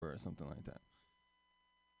something like that.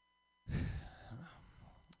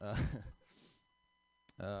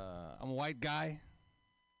 I'm a white guy.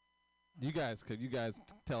 You guys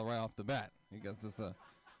tell right off the bat. You guys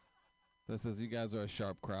you guys are a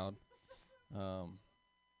sharp crowd. But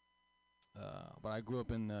I grew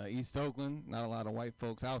up in East Oakland. Not a lot of white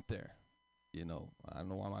folks out there. You know, I don't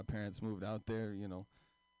know why my parents moved out there. You know,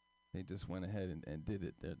 they just went ahead and did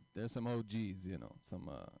it. There's some OGs. You know, some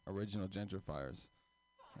original gentrifiers,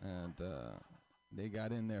 and they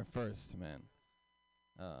got in there first, man.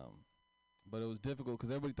 But it was difficult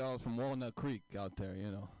because everybody thought I was from Walnut Creek out there.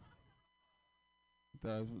 You know,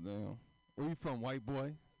 where you from, white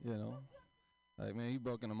boy? You know, like, man, you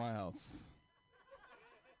broke into my house.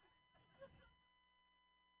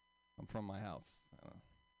 I'm from my house. I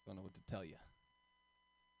don't know what to tell you.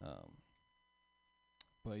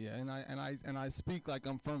 But yeah, and I speak like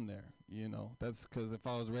I'm from there. You know, that's because if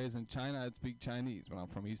I was raised in China, I'd speak Chinese. But I'm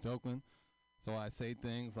from East Oakland, so I say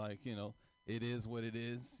things like, you know, it is what it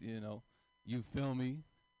is. You know, you feel me?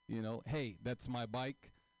 You know, hey, that's my bike.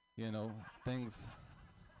 You know, things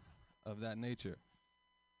of that nature.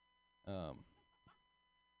 You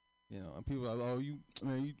know, and people are like, oh, you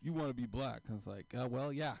want to be black? And it's like,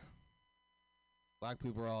 well, yeah. Black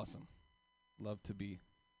people are awesome. Love to be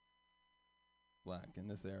black in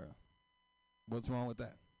this era. What's wrong with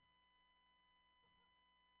that?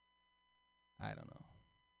 I don't know.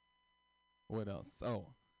 What else?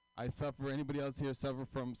 Oh, I suffer. Anybody else here suffer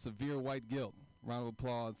from severe white guilt? Round of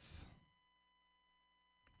applause.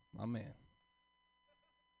 My man.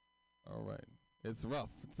 All right. It's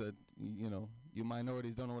rough. It's you know, you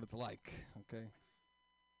minorities don't know what it's like. Okay.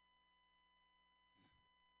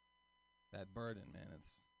 That burden, man,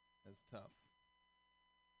 it's tough.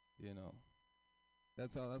 You know,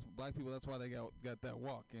 that's black people. That's why they got that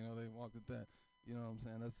walk. You know, they walk with that. You know what I'm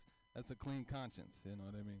saying? That's a clean conscience. You know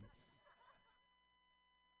what I mean?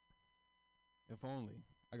 If only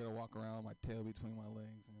I gotta walk around with my tail between my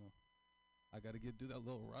legs. You know, I gotta do that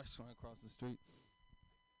little rush when I cross the street.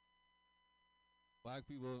 Black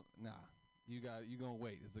people, nah. You gonna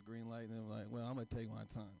wait. It's a green light, and they're like, well, I'm gonna take my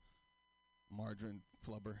time. Margarine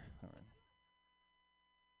flubber. All right.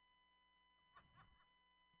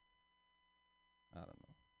 I don't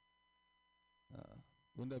know.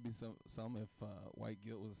 Wouldn't that be some if white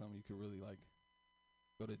guilt was something you could really like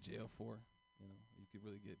go to jail for? You know, you could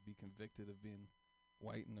really be convicted of being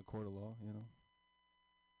white in the court of law. You know,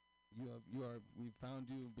 we found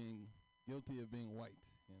you being guilty of being white.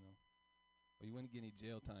 You know, but you wouldn't get any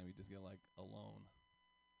jail time. You just get like a loan.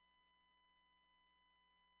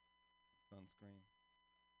 Sunscreen.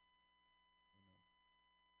 You know.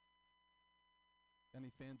 Any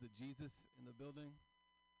fans of Jesus in the building?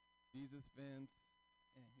 Jesus fans?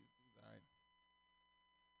 Yeah, he's all right.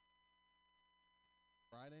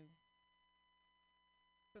 Friday?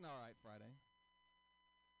 It's an all right Friday.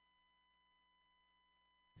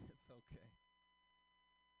 It's okay.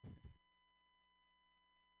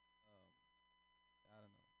 I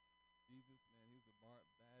don't know. Jesus, man, he was a bad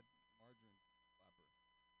margarine flopper.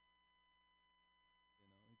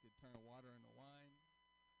 You know, he could turn water into wine.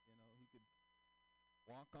 You know, he could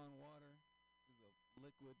walk on water. He was a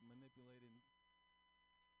liquid manipulated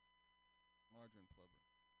margarine flubber.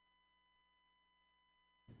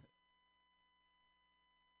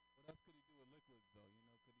 What else could he do with liquids, though? You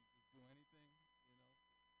know, could he just do anything? You know,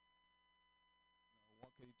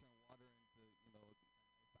 what could he turn water into? You know, it's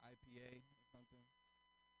IPA or something.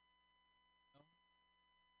 No,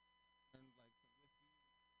 turn like some whiskey,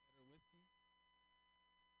 better whiskey.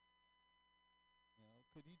 You know,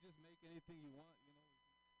 could he just make anything you want? You know,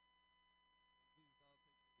 Jesus, I'll take the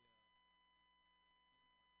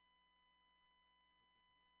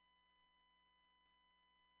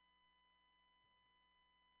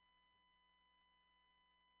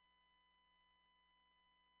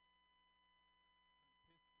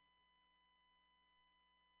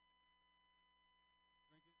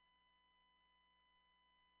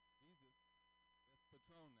drink it. Jesus, that's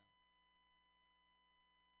Patron now.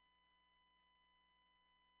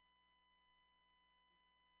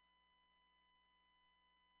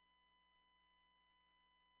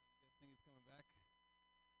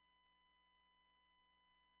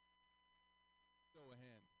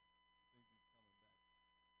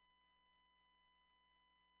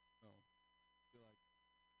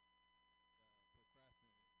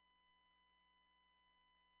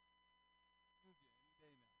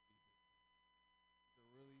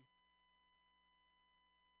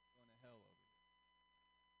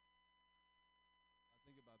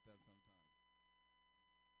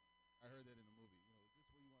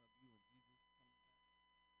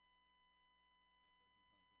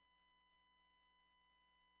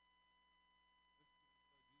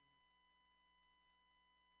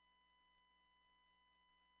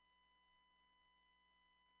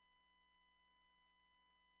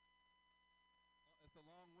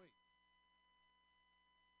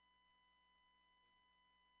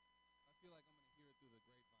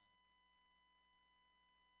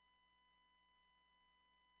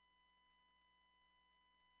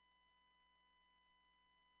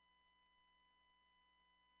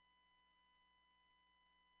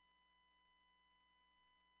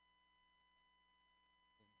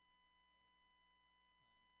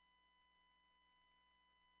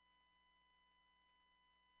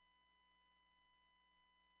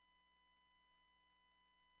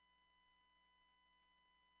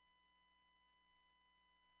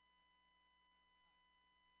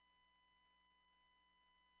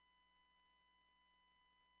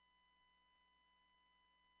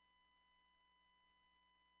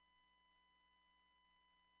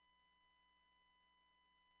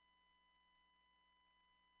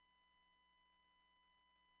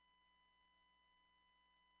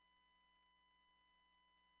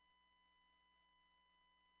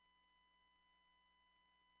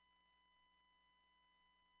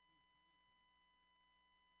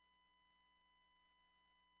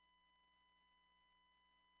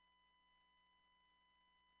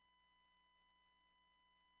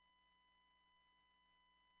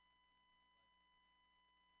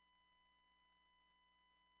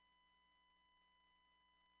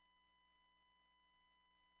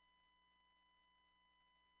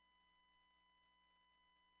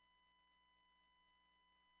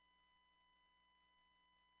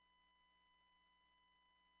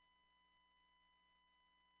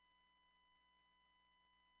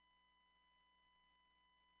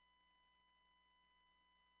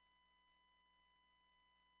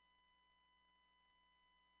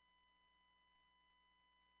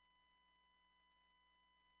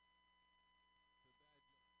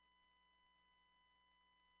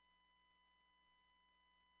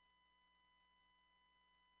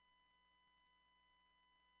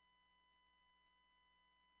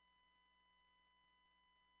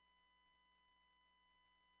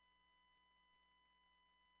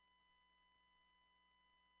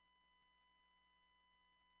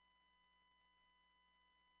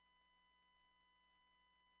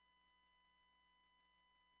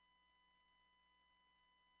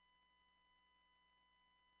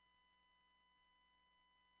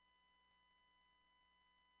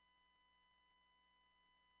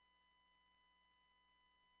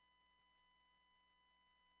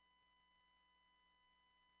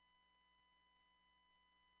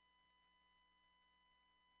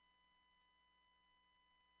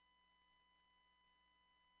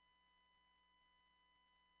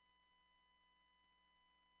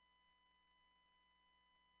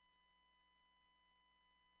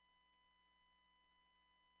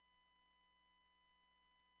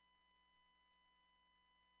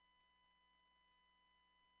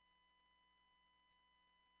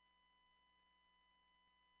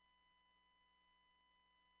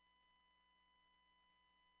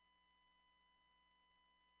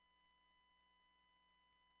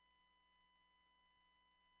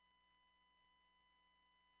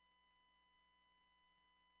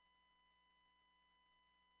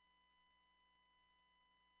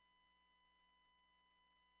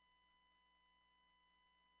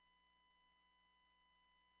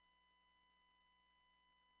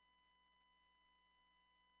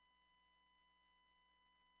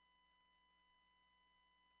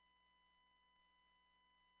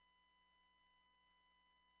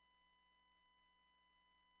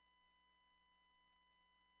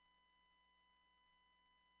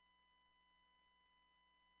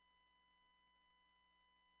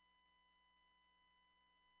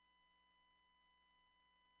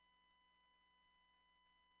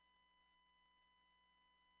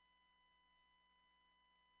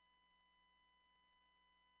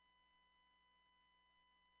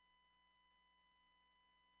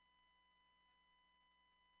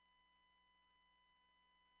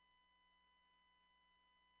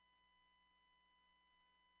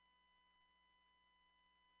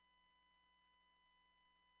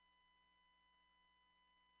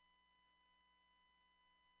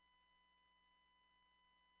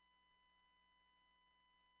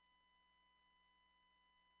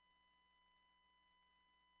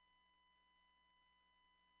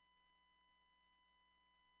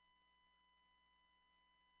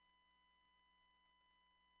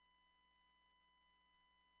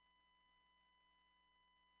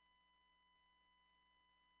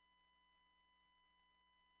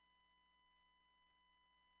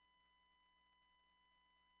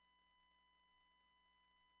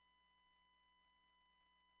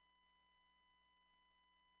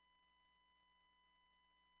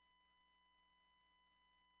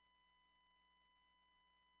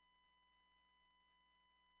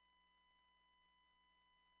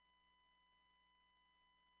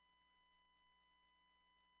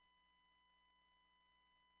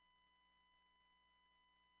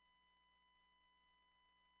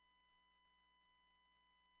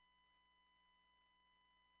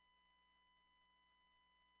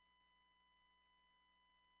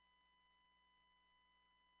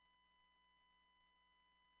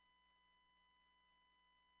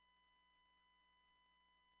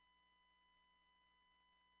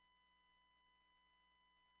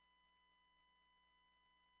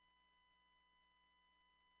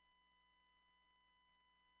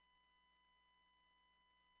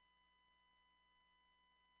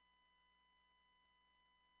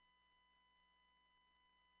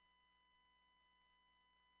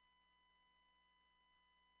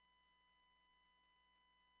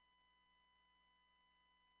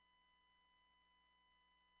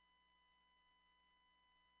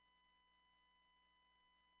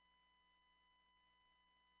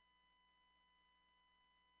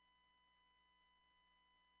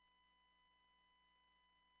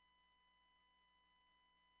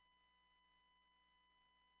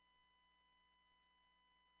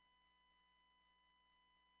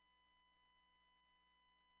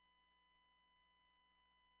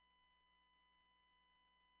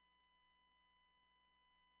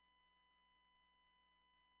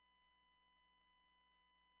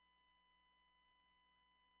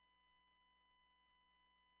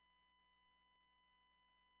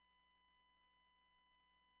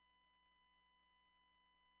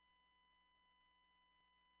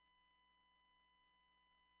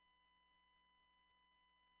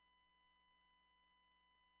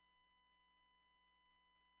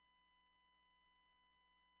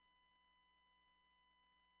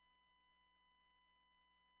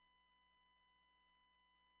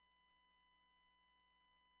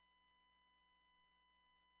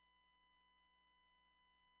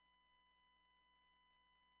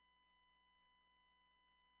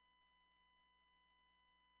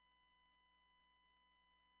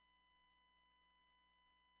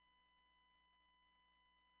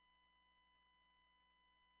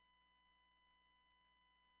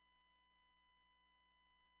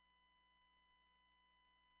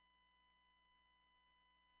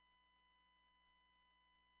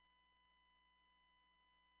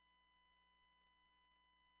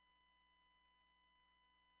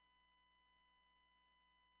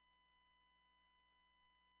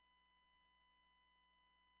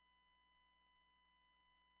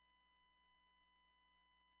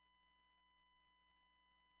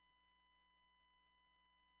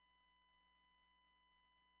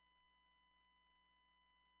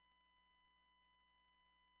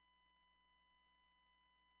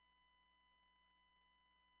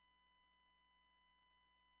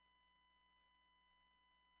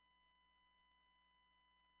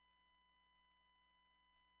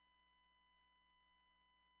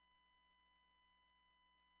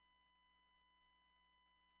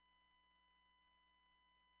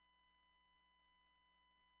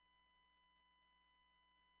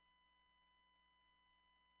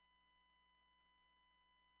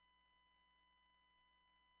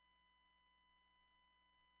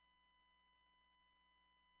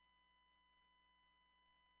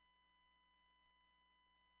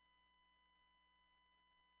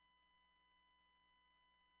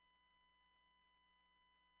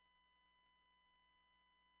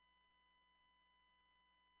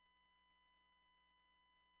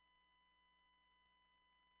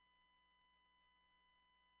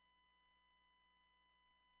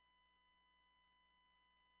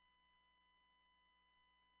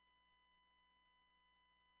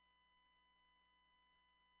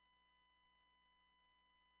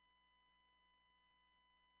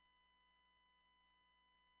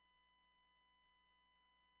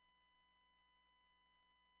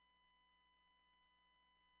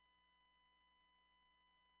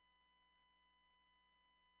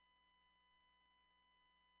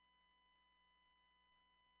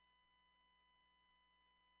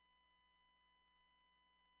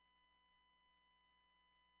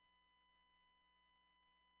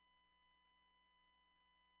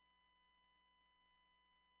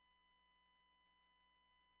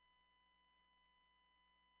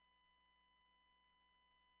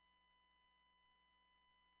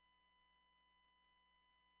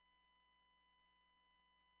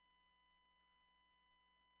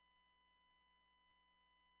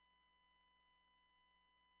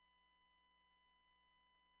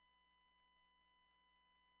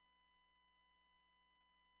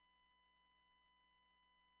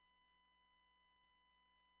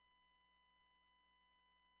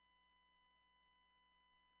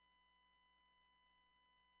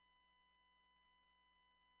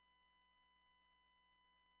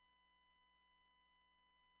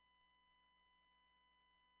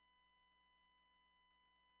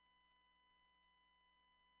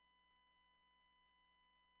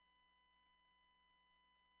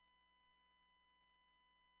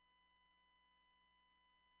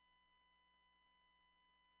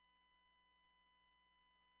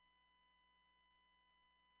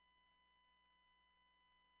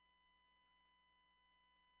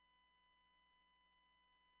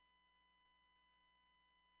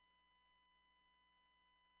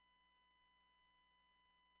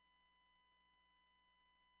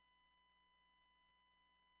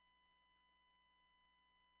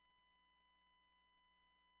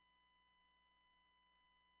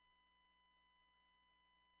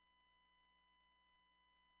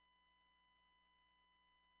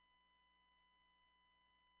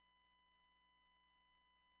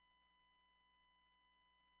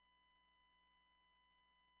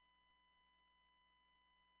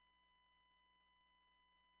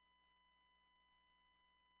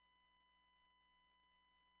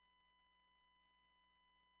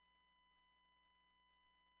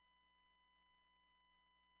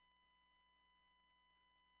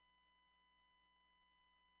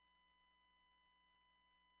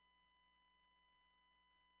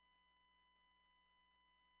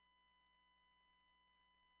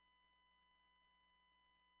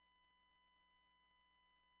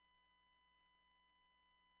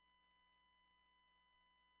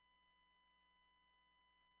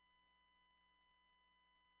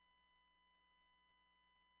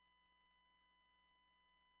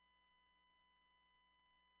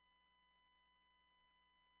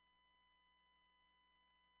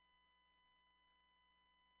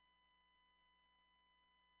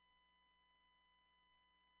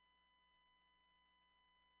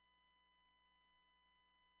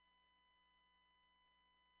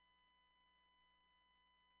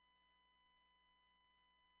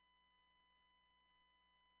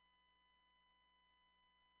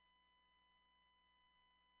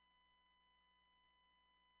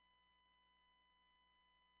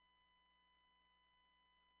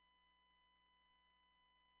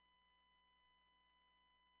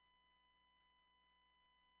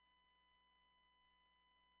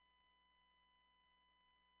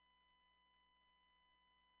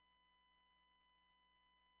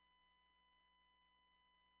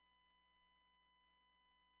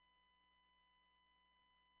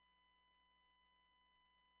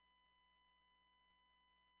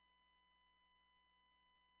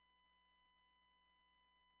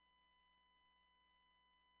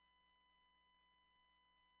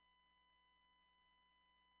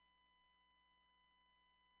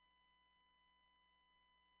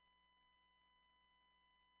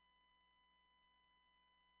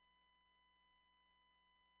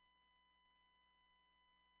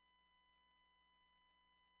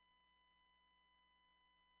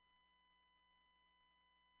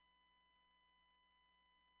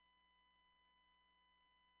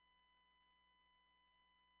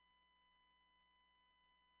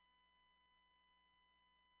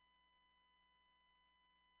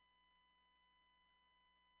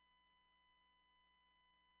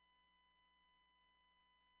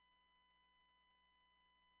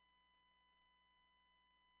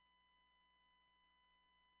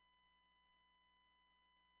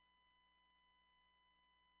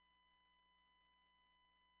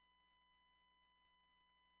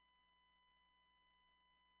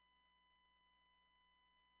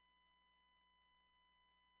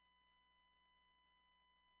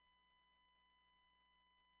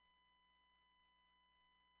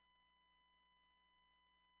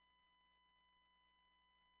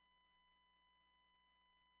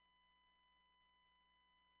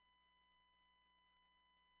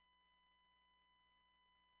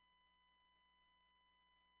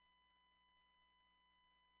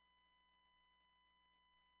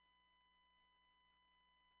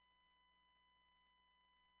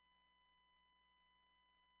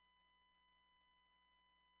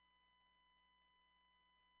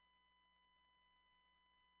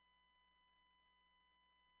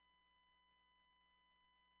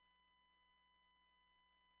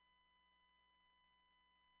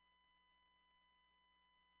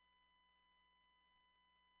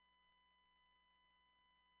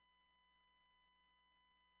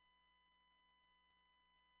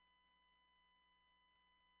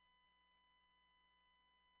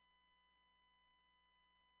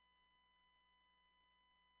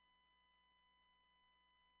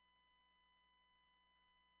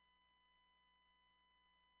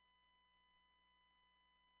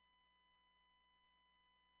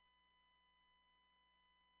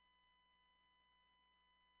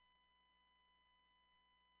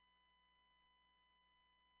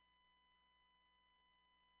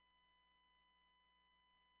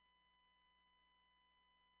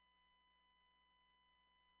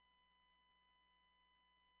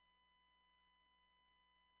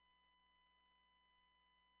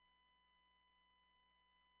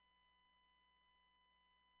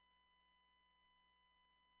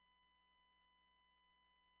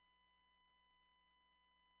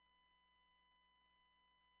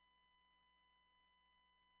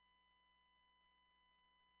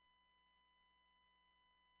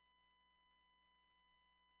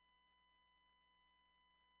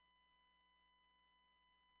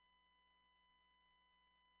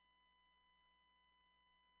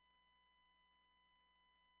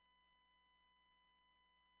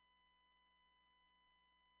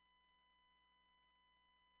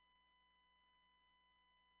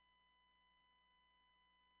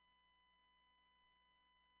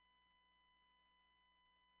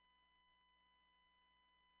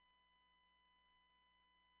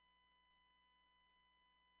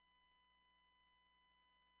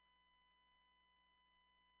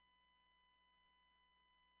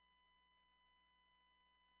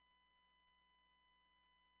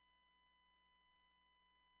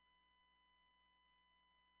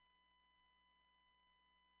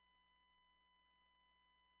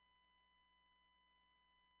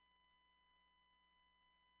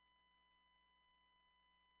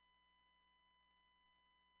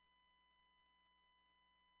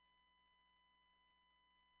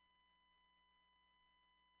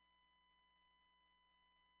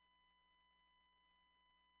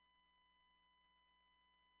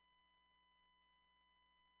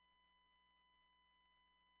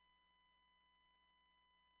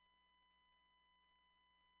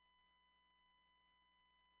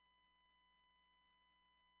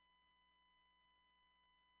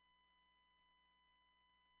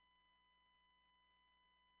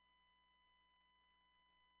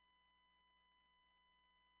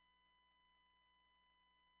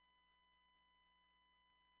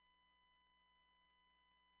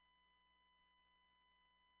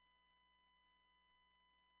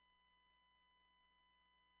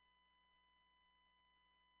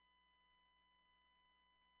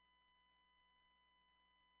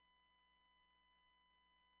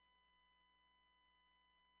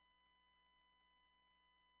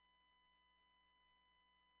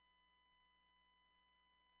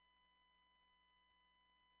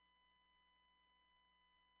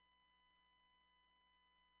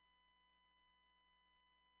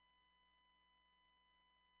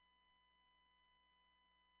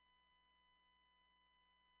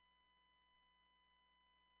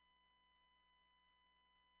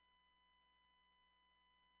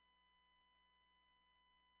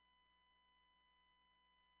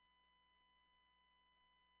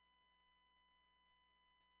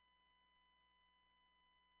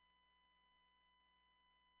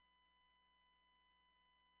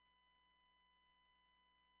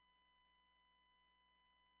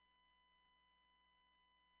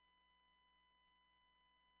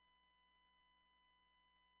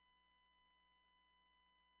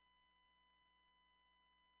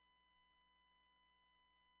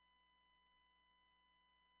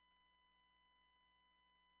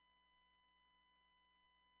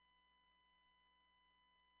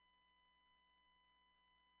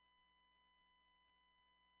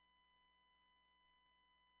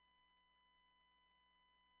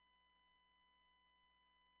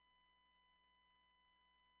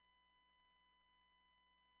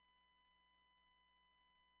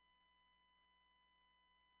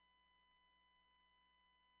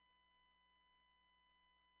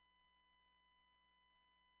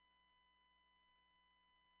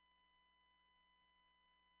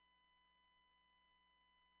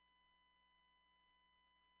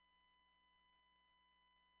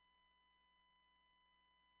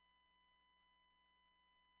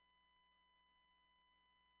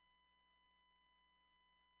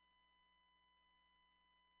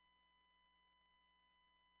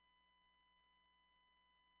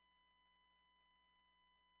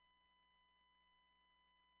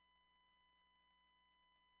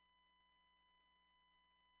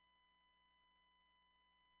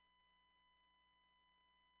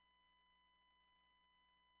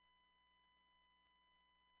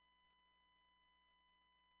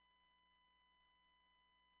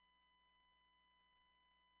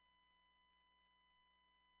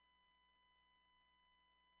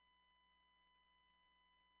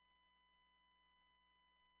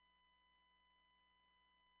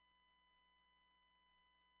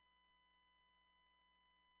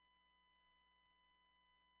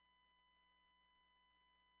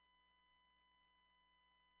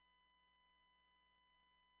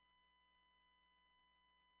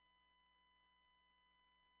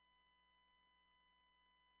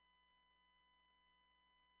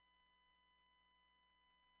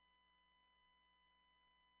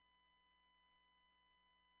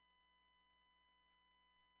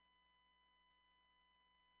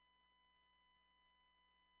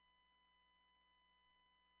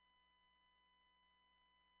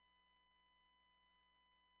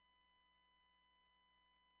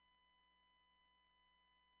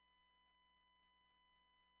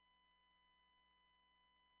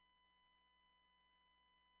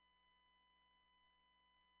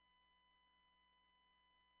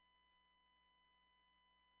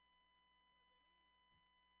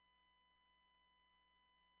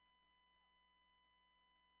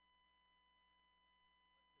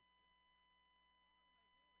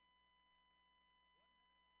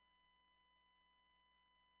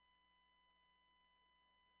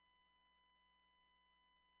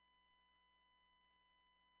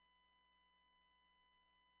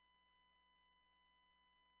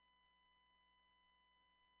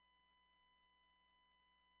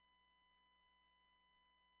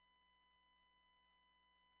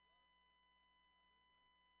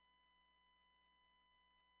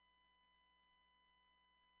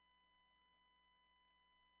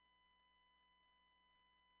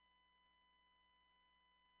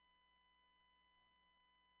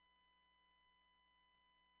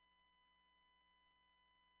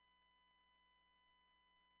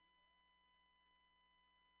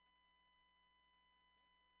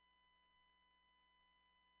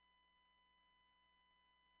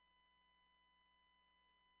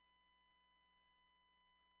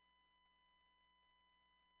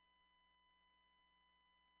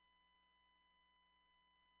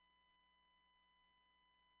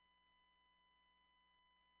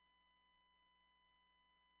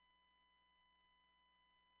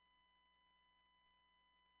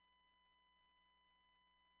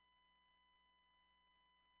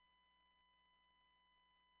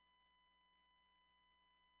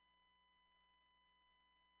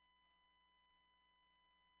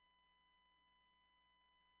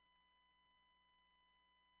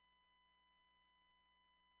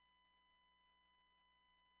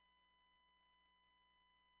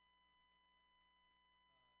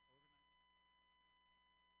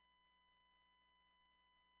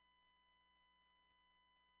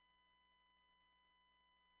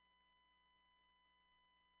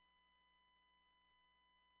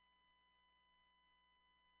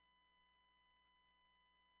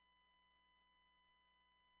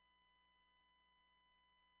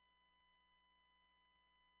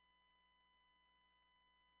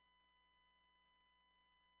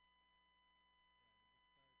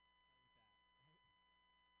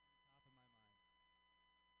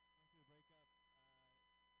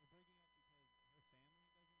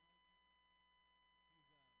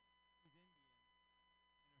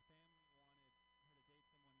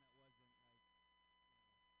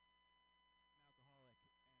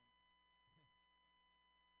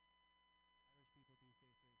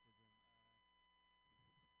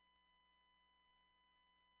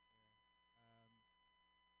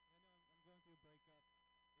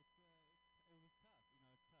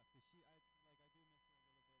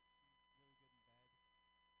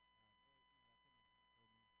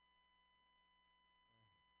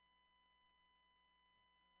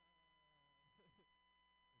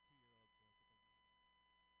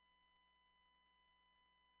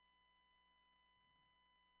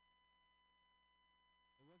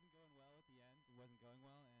 wasn't going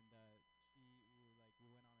well, and we went on a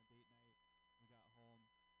date night. We got home,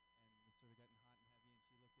 and we sort of getting hot and heavy, and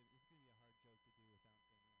she looked at me. This is gonna be a hard joke to do without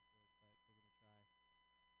saying the F word, but we're gonna try.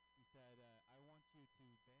 She said, "I want you to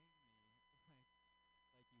bang me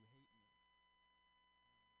like you hate me." And I was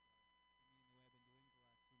like, "You mean the way I've been doing it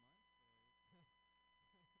the last 2 months?" Or and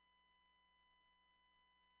the other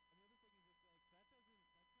thing is, it's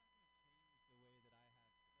like that's not gonna change the way that I have.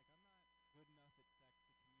 Like, I'm not good enough at sex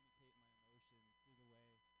to communicate my emotions through the way.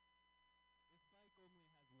 This bike only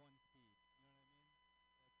has one speed. You know what I mean?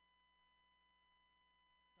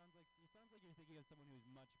 That's sounds like you're thinking of someone who is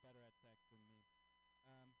much better at sex than me.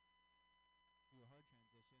 Um, do a hard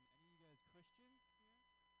transition. Any of you guys Christian here?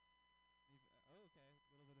 Oh, okay. A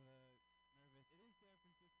little bit of a nervous. It is San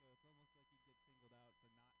Francisco. It's almost like you'd get singled out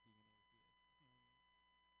for not being an atheist. You know what I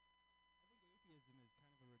mean? I think atheism is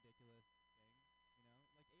kind of a ridiculous thing. You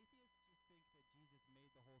know, like atheists just think that Jesus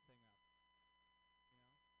made the whole thing up. You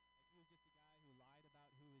know, like he was just a guy who lied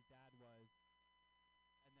about who his dad was,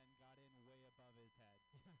 and then got in way above his head.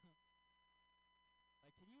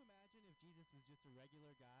 Like, can you imagine if Jesus was just a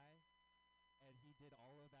regular guy and he did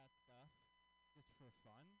all of that stuff just for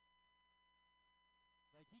fun?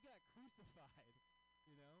 Like, he got crucified,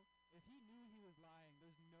 you know? If he knew he was lying,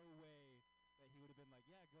 there's no way that he would have been like,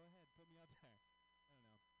 yeah, go ahead, put me up there. I don't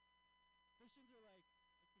know. Christians are like,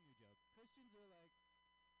 it's a new joke. Christians are like,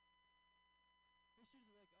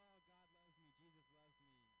 oh, God loves me, Jesus loves me.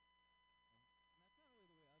 You know? And that's not really the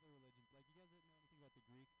way other religions, like, you guys know anything about the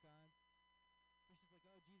Greek gods? Christians like,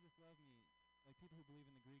 oh, Jesus loved me. Like, people who believe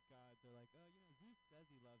in the Greek gods are like, oh, you know, Zeus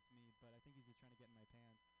says he loves me, but I think he's just trying to get in my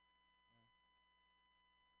pants. Yeah.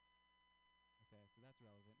 Okay, so that's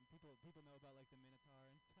relevant. And people know about, like, the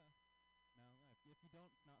Minotaur and stuff. No, if you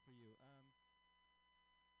don't, it's not for you.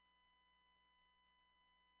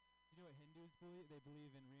 Do you know what Hindus believe? They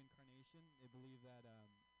believe in reincarnation. They believe that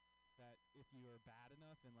that if you are bad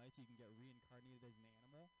enough in life, you can get reincarnated as an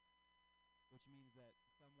animal, which means that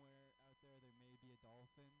somewhere out there may be a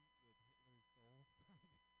dolphin with Hitler's soul.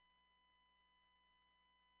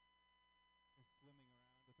 Just swimming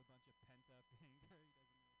around with a bunch of pent-up anger he doesn't know what to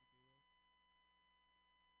do with.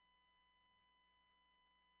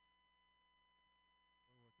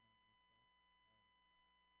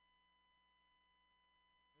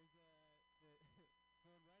 We're working on new stuff.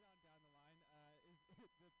 There's going right on down the line is the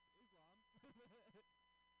Islam. Get controversial.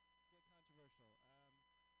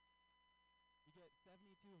 You get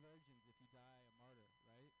 72 virgins if you die a martyr,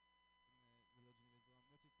 right? In the religion of Islam,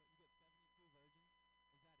 which it's like you get 72 virgins. Is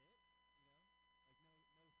that it? You know, like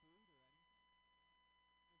no food or anything. So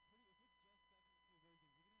if it's just 72 virgins,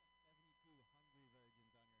 you're gonna have 72 hungry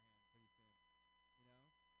virgins on your hand pretty soon. You know,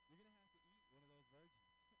 you're gonna have to eat one of those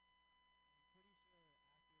virgins. I'm pretty sure after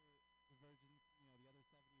the virgins, you know, the other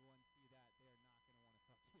 71 see that, they are not gonna want to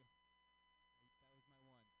fuck you. That was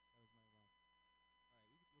my one. That was my one. All right, we'll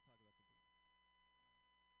talk about something else.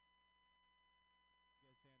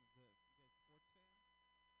 You guys sports fans?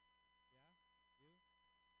 Yeah, you?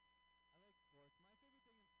 I like sports. My favorite thing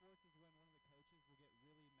in sports is when one of the coaches will get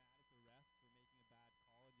really mad at the refs for making a bad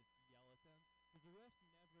call and just yell at them. Because the refs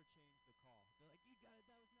never change the call. They're like, you got it,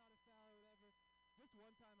 that was not a foul or whatever. Just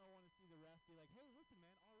one time I want to see the ref be like, hey, listen,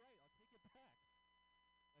 man, all right, I'll take it back.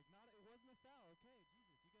 Like, it wasn't a foul. Okay,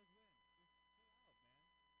 Jesus, you guys win.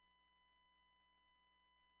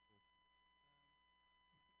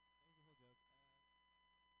 Just chill out, man. Cool. That was the whole joke.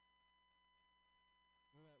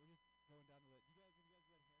 We're just going down the list. Have you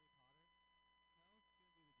guys read Harry Potter?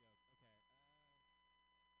 No? Just gonna do the joke.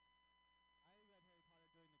 Okay. I read Harry Potter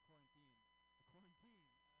during the quarantine. The quarantine.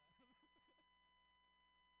 Fancy way of saying it.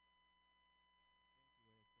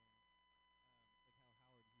 It's like how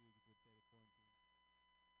Howard Hughes would say the quarantine.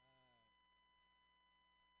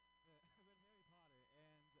 Uh, I read Harry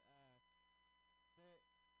Potter,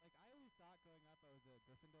 and I always thought growing up I was a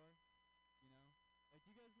Gryffindor. You know, like do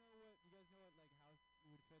you guys know what like house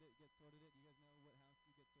you would get sorted at? Do you guys know what house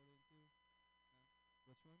you get sorted into? No.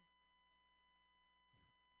 Which one? Okay,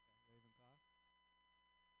 Ravenclaw.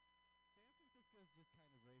 San Francisco is just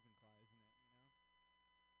kind of Ravenclaw, isn't it?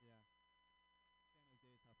 You know? Yeah. San Jose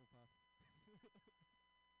is Hufflepuff.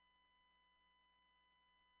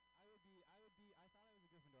 I thought I was a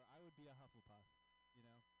Gryffindor. I would be a Hufflepuff, you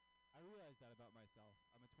know? I realized that about myself.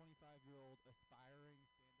 I'm a 25-year-old aspiring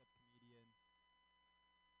stand-up comedian performing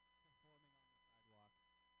on the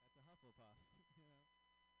sidewalk. That's a Hufflepuff, you know?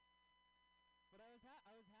 But I was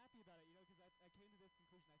happy about it, you know, because I came to this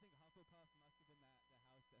conclusion. I think Hufflepuff must have been the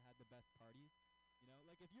house that had the best parties. You know,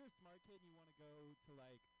 like if you're a smart kid and you want to go to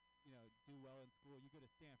like, you know, do well in school, you go to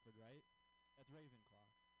Stanford, right? That's Ravenclaw.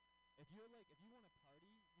 If you want to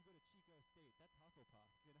party, you go to Chico State. That's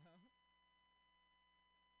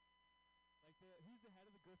who's the head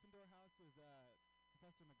of the Gryffindor house was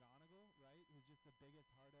Professor McGonagall, right? Who's just the biggest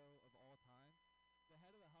hardo of all time. The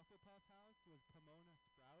head of the Hufflepuff house was Pomona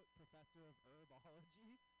Sprout, professor of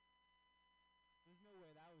herbology. There's no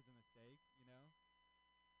way that was a mistake, you know?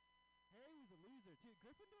 Harry was a loser, too.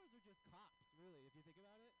 Gryffindors are just cops, really, if you think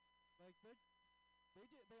about it. Like,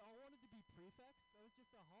 they all wanted to be prefects. That was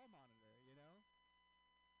just a hall monitor, you know?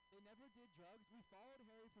 They never did drugs. We followed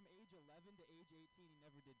Harry from age 11 to age 18. He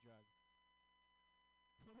never did drugs.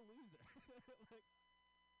 What a loser. Like,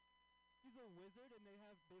 he's a wizard, and they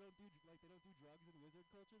don't do drugs in wizard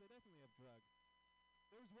culture. They definitely have drugs.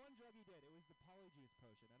 There was one drug he did. It was the polyjuice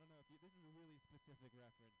potion. I don't know if this is a really specific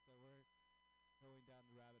reference, so we're going down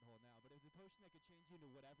the rabbit hole now. But it was a potion that could change you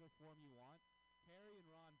into whatever form you want. Harry and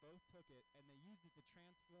Ron both took it, and they used it to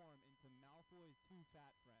transform into Malfoy's two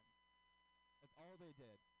fat friends. That's all they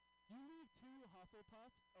did. You leave two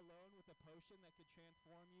Hufflepuffs alone with a potion that could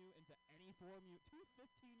transform you into any form two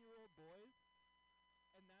 15-year-old boys,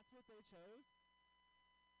 and that's what they chose?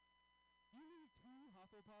 You leave two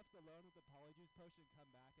Hufflepuffs alone with the polyjuice potion and come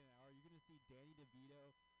back in an hour, you're going to see Danny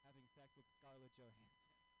DeVito having sex with Scarlett Johansson.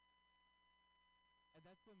 And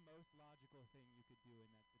that's the most logical thing you could do in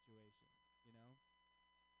that situation, you know?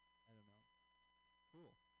 I don't know.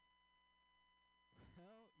 Cool.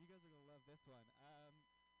 Well, you guys are going to love this one.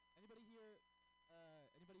 Anybody here a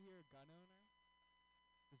gun owner?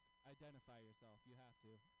 Just identify yourself. You have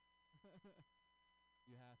to.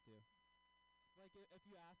 You have to. It's like if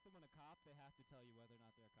you ask someone a cop, they have to tell you whether or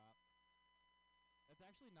not they're a cop. That's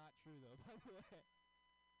actually not true, though, by the way.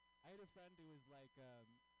 I had a friend who was like, I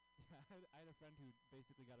had a friend who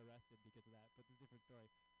basically got arrested because of that, but it's a different story.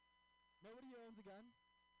 Nobody here owns a gun?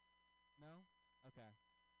 No? Okay.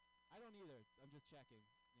 I don't either. I'm just checking,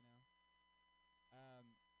 you know?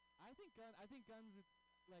 I think guns,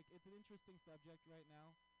 it's an interesting subject right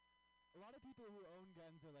now. A lot of people who own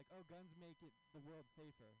guns are like, oh, guns make the world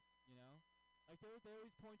safer, you know? Like, they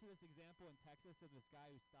always point to this example in Texas of this guy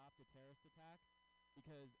who stopped a terrorist attack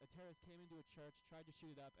because a terrorist came into a church, tried to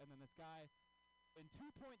shoot it up, and then this guy, in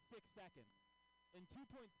 2.6 seconds,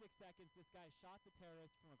 this guy shot the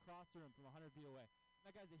terrorist from across the room from 100 feet away.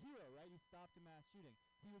 That guy's a hero, right? He stopped a mass shooting.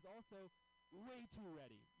 He was also way too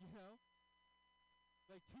ready, you know?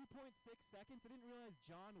 Like 2.6 seconds? I didn't realize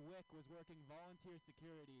John Wick was working volunteer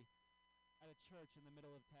security at a church in the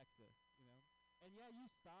middle of Texas, you know? And yeah, you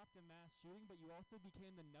stopped a mass shooting, but you also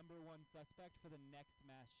became the #1 suspect for the next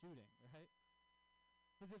mass shooting, right?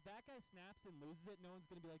 Because if that guy snaps and loses it, no one's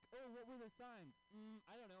going to be like, oh, what were the signs?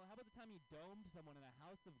 I don't know. How about the time he domed someone in the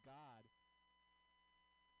house of God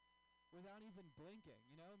without even blinking,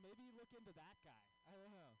 you know? Maybe look into that guy. I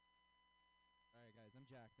don't know. All right, guys, I'm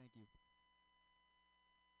Jack. Thank you.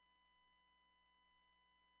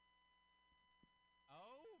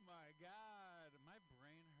 Oh my God, my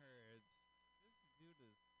brain hurts. This dude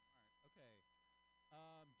is smart. Okay.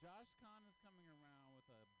 Josh Kahn is coming around with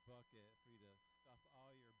a bucket for you to stuff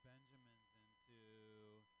all your Benjamins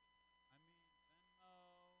into. I mean,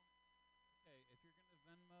 Venmo. Okay, if you're gonna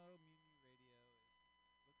Venmo Mutiny Radio, look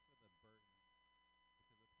for the Burton because apparently it's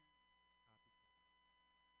copycat. Anyway,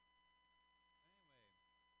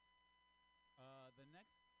 our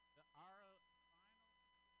final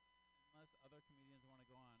unless other comedians want to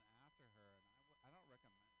go on after her, and I don't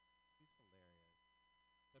recommend it. She's hilarious.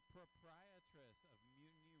 The proprietress of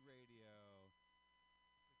Mutiny Radio,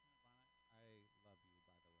 Christina Ivana, I love you, by the way.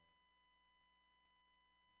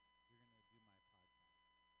 You're going to do my podcast.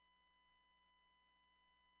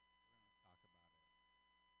 We're going to talk about it.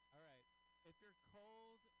 All right. If you're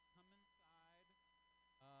cold, come inside.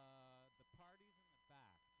 The party's in the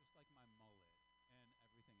back, just like my mullet and everything else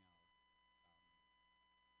about me.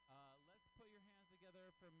 Let's put your hands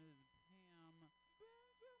together for Ms. Pam Benjamin.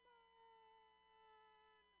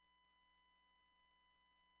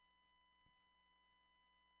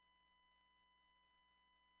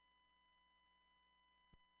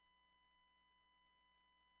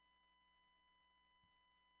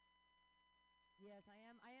 Yes, I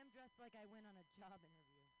am. I am dressed like I went on a job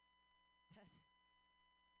interview. That's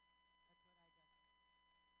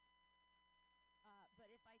what I just.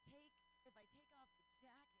 But if I take off the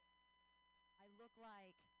jacket, I look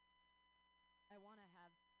like I want to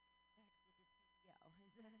have sex with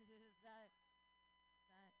the CEO. Is that?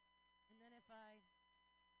 And then if I,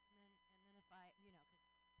 and then if I, you know,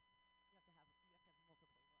 because you have to have multiple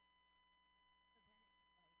looks.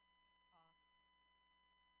 So then it's like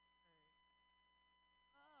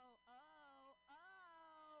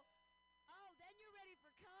off. Oh, then you're ready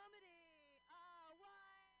for comedy. Oh,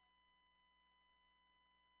 what?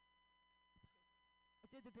 I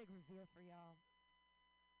did the big reveal for y'all.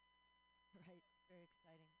 Right. It's very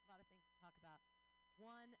exciting. A lot of things to talk about.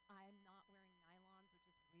 One, I'm not wearing nylons, which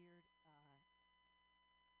is weird.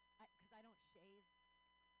 Because I don't shave.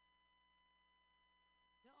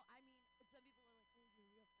 No, I mean, some people are like, "Oh, you're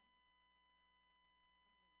real feminine."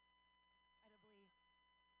 I'm incredibly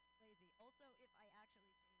lazy. Also, if I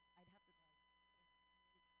actually shaved, I'd have to like get a snake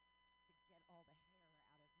to get all the hair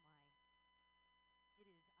out of my. It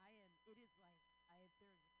is. I am. It is like I have.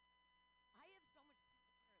 There's. I have so much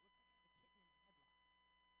pubic hair. It looks like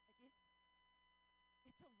I have a kitten in a headlock. Like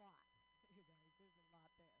it's a lot, you guys. There's a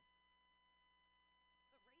lot there.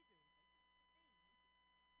 But razors, like that's the thing.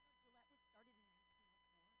 Gillette was started in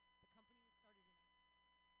 1904. The company was started in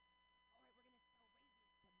 1904. All right, we're gonna sell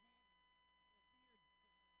razors to men with beards, so like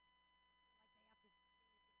they have to shave their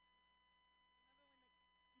pubic. Remember when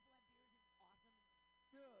like people had beards and it was awesome, and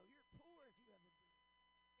no, you're poor if you have a beard.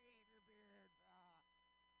 Shave your beard, brah.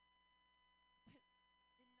 In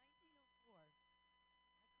 1904, I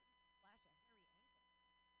couldn't flash a hairy ankle, right?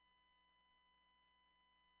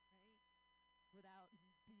 Without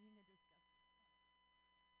being a disgusting slut.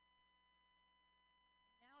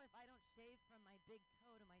 Now, if I don't shave from my big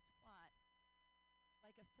toe to my twat,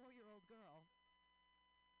 like a 4-year-old girl,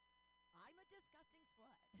 I'm a disgusting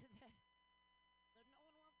slut that no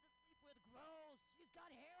one wants to sleep with. Gross. She's got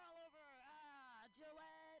hair all over her. Ah,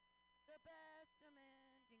 Gillette, the best a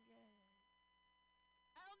man can get.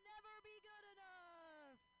 I'll never be good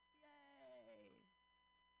enough. Yay.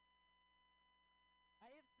 I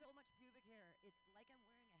have so much pubic hair. It's like I'm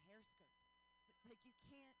wearing a hair skirt. It's like you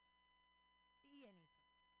can't see anything.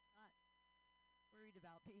 Not worried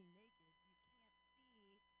about being naked. You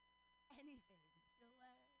can't see anything.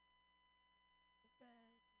 Gillette, the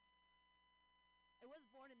best. I was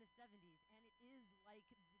born in the 70s, and it is like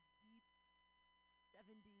the deep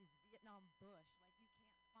 70s Vietnam bush. Like, you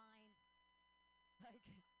can't find, like,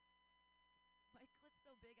 my clit's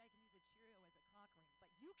so big I can use a Cheerio as a cock ring,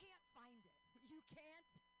 but you can't find it. You can't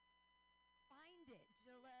find it,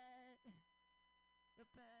 Gillette. The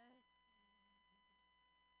best.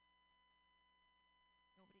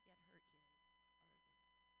 Nobody get hurt here.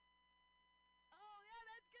 Oh, yeah,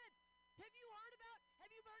 that's good. Have you heard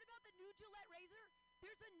about the new Gillette razor?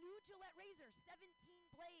 There's a new Gillette razor, 17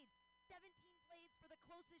 blades. 17 blades for the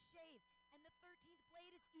closest shave. And the 13th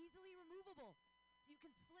blade is easily removable. So you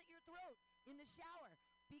can slit your throat in the shower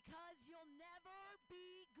because you'll never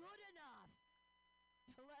be good enough.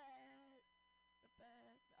 Gillette, the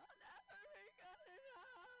best. I'll never be good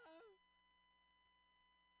enough.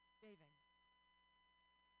 Shaving.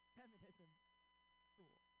 Feminism.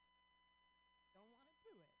 Cool. Don't want to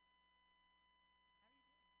do it.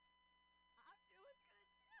 How are you doing? I'm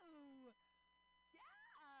doing good too.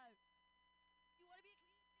 Yeah. You want to be a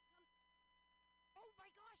comedian? Come. Oh my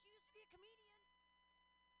gosh, you used to be a comedian.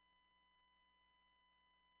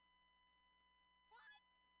 What?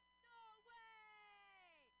 No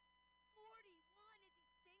way. 41. Is he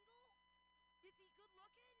single? Is he good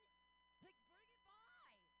looking? Like, bring it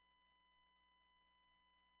by.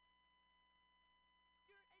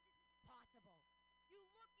 This is impossible. You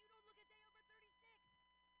don't look a day over 36.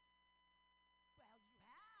 Well, you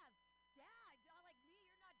have. Yeah, not like me.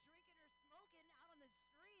 You're not drinking or smoking out on the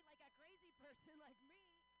street like a crazy person like me.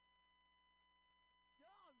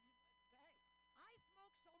 No, hey, I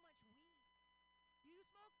smoke so much weed. Do you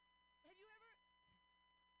smoke? Have you ever?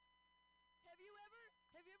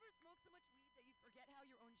 Have you ever smoked so much weed that you forget how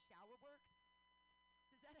your own shower works?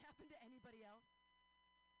 Does that happen to anybody else?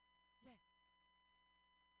 Yeah.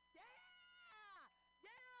 Yeah!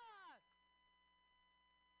 Yeah!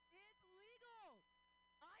 It's legal.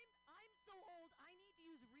 I'm so old. I need to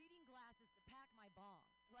use reading glasses to pack my bong.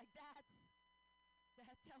 Like that's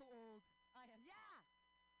how old I am. Yeah.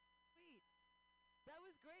 Sweet. That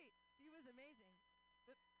was great. She was amazing.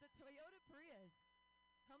 The Toyota Prius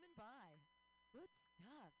coming by. Good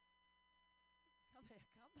stuff. Come back.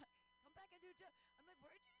 Come back and do. I'm like,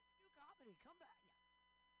 where'd you do comedy? Come back. Yeah.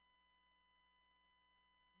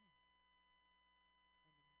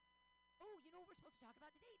 Oh, you know what we're supposed to talk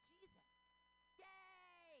about today? Jesus.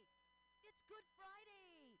 Yay! It's Good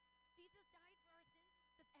Friday. Jesus died for our sins.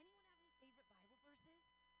 Does anyone have any favorite Bible verses?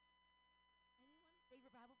 Anyone?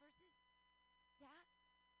 Favorite Bible verses? Yeah?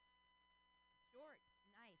 Short.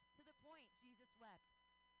 Nice. To the point. Jesus wept.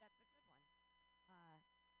 That's a good one.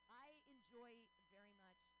 I enjoy very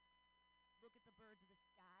much. Look at the birds of the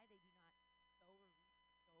sky. They do not sow or reap,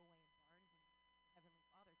 stow away in barns, and your Heavenly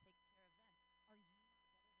Father takes care of them. Are you not better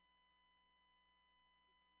than them?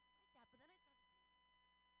 Like that, but then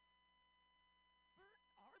I started thinking, birds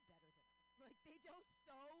are better than us. Like, they don't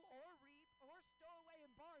sow or reap or stow away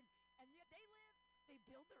in barns, and yet they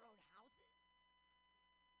build their own houses.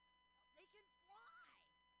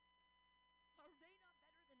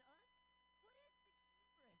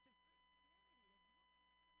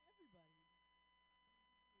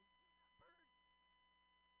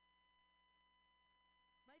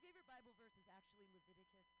 verse is actually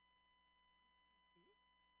Leviticus 2, which is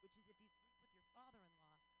if you sleep with your father-in-law,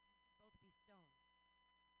 you can both be stoned.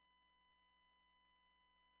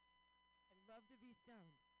 I love to be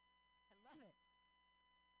stoned. I love it.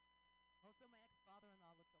 Also, my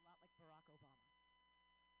ex-father-in-law looks a lot like Barack Obama.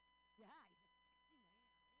 Yeah, he's a sexy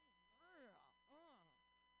man.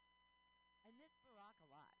 I miss Barack a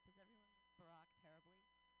lot. Does everyone miss Barack terribly?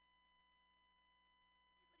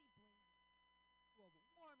 Everybody blames global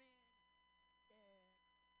warming,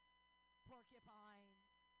 porcupines.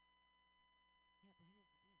 Yeah, but here's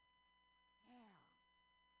the this. Yeah.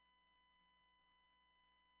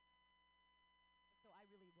 So I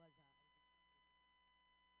really was, I was extremely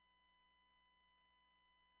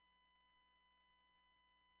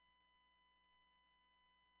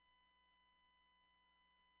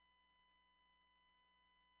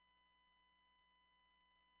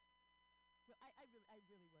well, I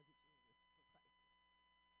really was a Jew for Christ. Get a little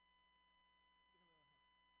heavy.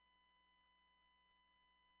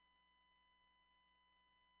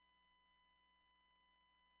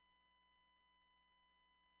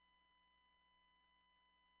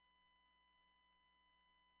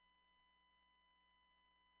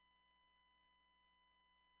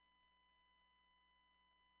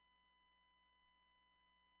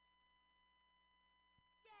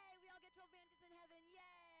 Yay! We all get 12 bandages in heaven.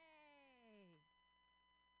 Yay!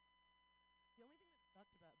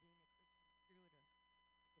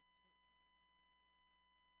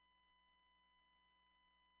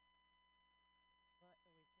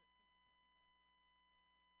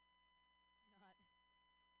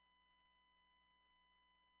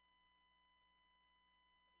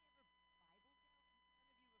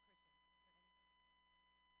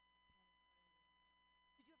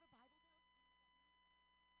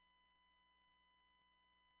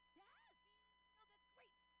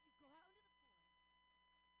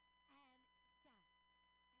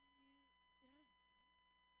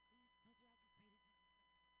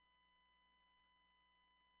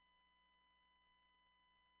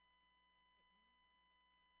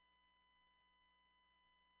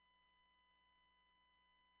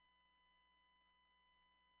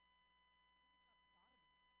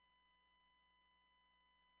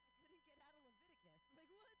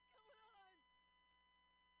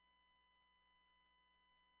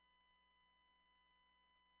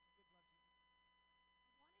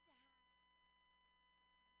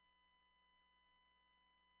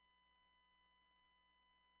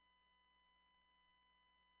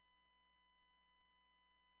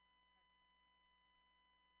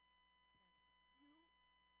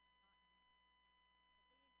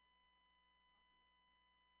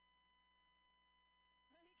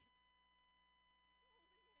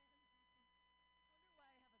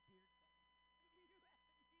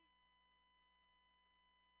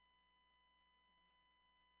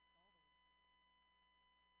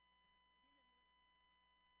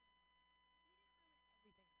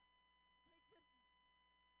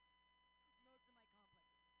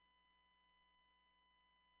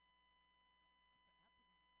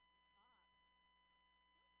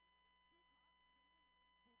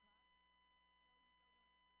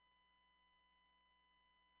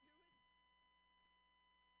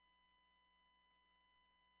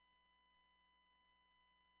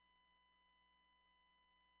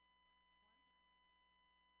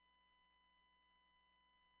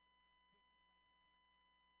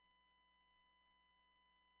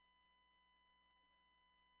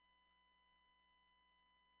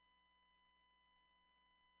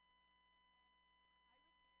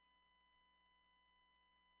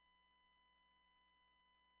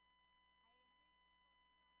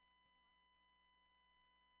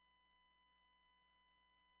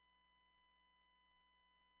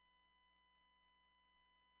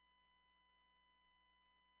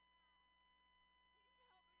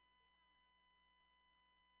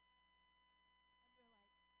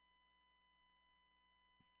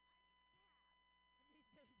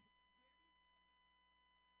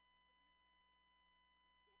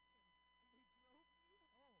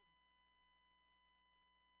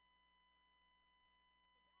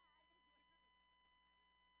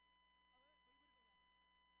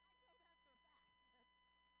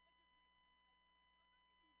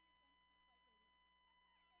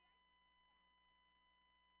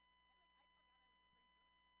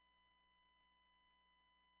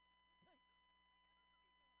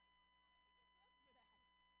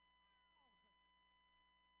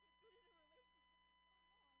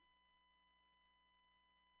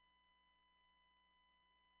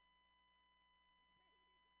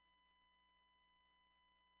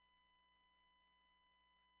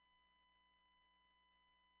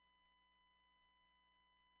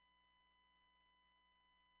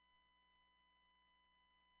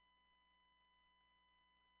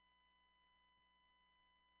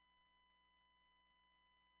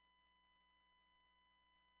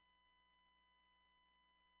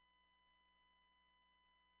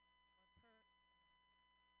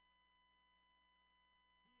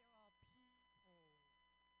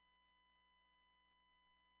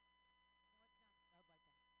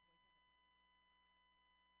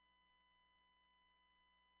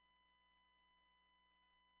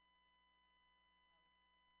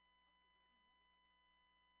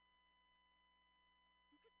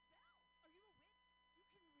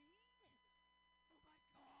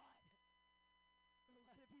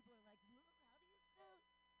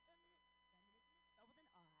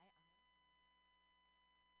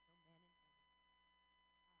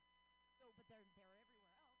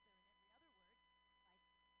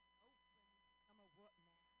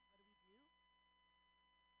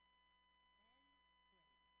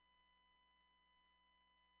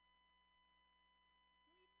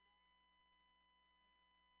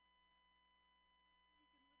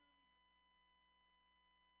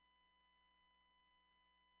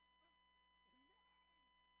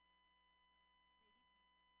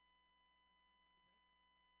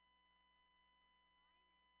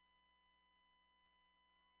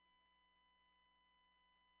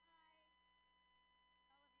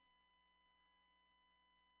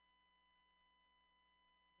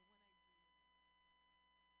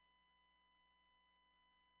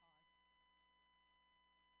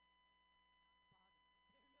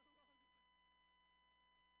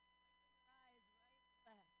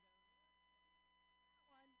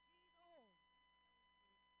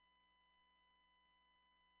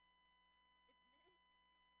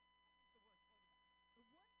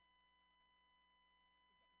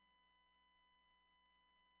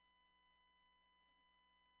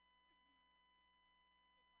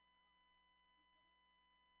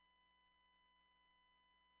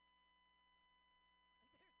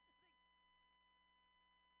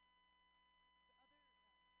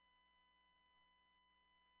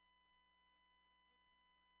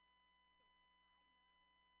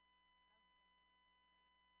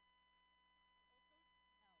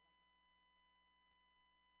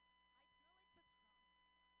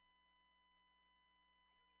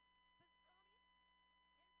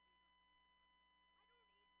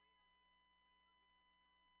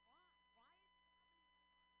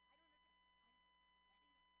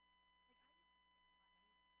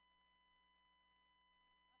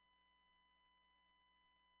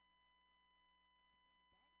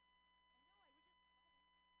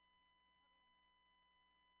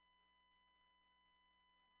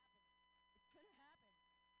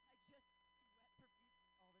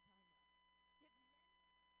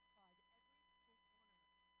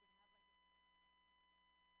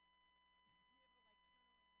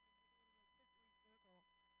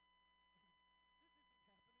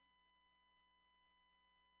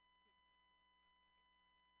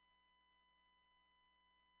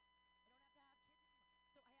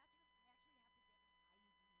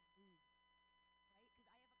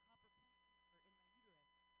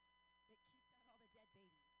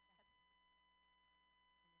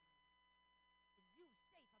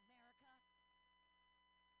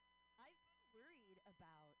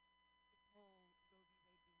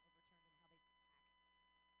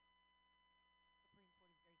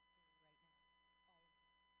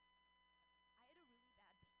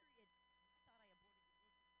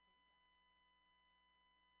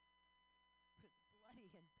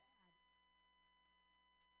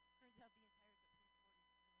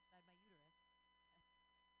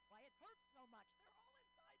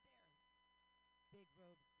 big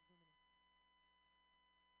robes,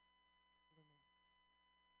 luminous.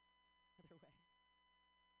 Other way.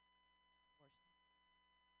 Abortion.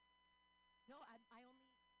 No, I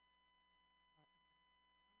only.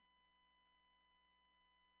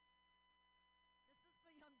 This is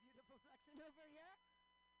the young, beautiful section over here.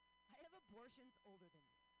 I have abortions older than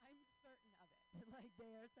you. I'm certain of it. Like,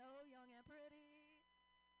 they are so young and pretty.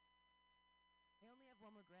 I only have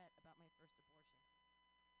one regret about my first abortion.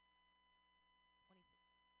 26. One regret.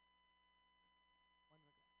 I didn't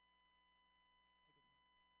have it. Because right now I could do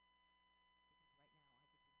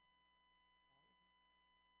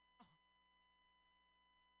all of these. Oh.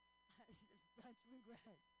 I have such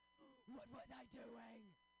regrets. What was I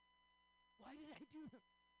doing? Why did I do them?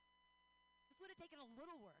 This would have taken a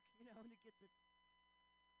little work, to get the.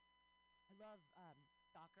 I love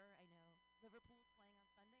soccer. I know Liverpool's playing on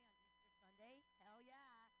Sunday, on Easter Sunday. Hell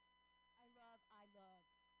yeah! I love soccer.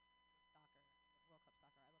 World Cup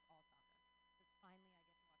soccer. I love all soccer because finally I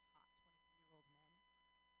get to watch hot 23-year-old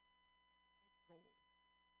men make goals.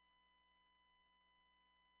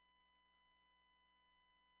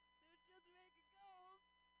 They're just making goals.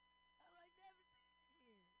 I'm like, never seen it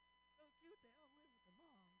here. So cute. They all live with the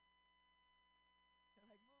moms. They're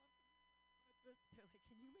like, Mom, they're like,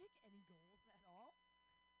 can you make any goals at all?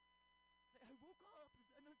 Like, I woke up. Is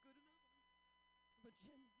that not good enough? I'm a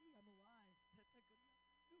Gen Z. I'm alive. That's not good enough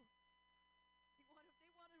for you. They want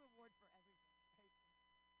an award for everything, right?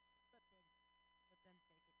 Let them fake it till.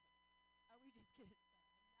 Are we just kidding?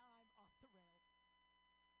 Now I'm off the rails.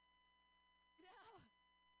 You know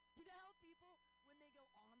how people, when they go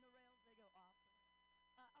on the rails, they go off the rails?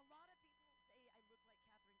 A lot of people say I look like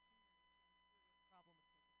Catherine Keener is my serious problem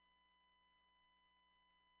with taking.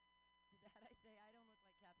 To that I say I don't look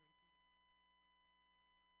like Catherine Keener.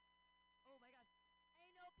 Oh my gosh.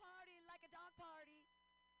 Ain't no party like a dog party.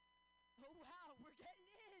 Oh wow, we're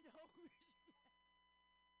getting in. Oh shit.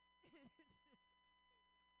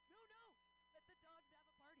 No. Let the dogs have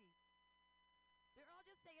a party. They're all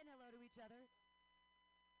just saying hello to each other.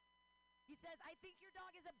 He says, I think your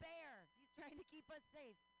dog is a bear. He's trying to keep us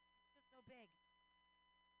safe. He's just so big.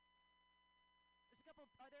 There's a couple.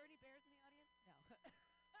 Are there any bears in the audience? No.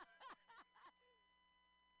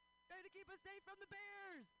 Trying to keep us safe from the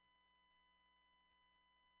bears.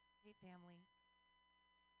 Hey, family.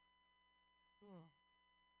 Cool.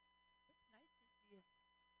 It's nice to see you.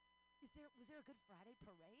 Was there a Good Friday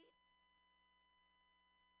parade?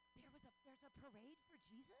 There's a parade for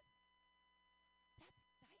Jesus? That's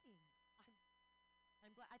exciting.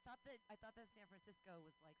 I'm glad. I thought that San Francisco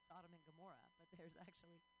was like Sodom and Gomorrah, but there's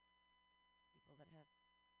actually people that have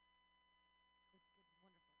good wonderful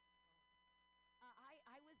goals.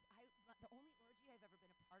 The only orgy I've ever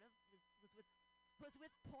been a part of was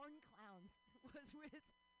with porn clowns.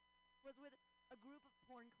 was with a group of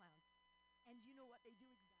porn clowns. And you know what? They do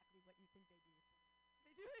exactly what you think they do with porn.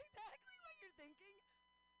 They do exactly what you're thinking.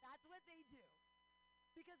 That's what they do.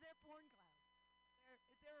 Because they're porn clowns.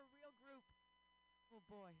 They're a real group. Oh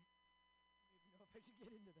boy. I don't even know if I should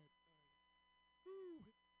get into that story. Woo.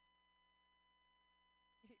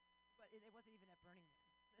 But it wasn't even at Burning Man.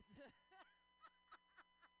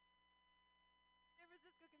 San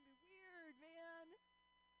Francisco can be weird, man.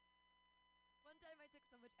 One time I took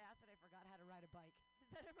so much acid I forgot how to ride a bike. Has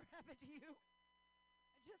that ever happened to you?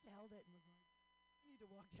 I just held it and was like, I need to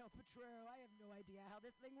walk down Potrero. I have no idea how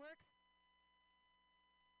this thing works.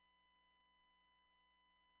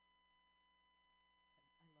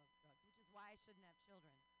 I love drugs, which is why I shouldn't have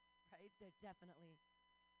children, right? They definitely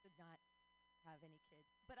should not have any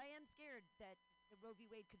kids. But I am scared that the Roe v.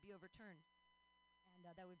 Wade could be overturned, and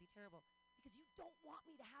that would be terrible. Because you don't want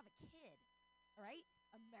me to have a kid, all right?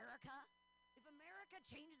 America? If America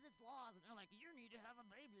changes its laws and they're like, you need to have a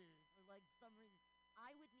baby for like some reason,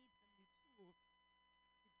 I would need some new tools to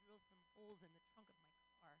drill some holes in the trunk of my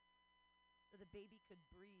car so the baby could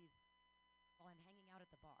breathe while I'm hanging out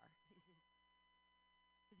at the bar. Because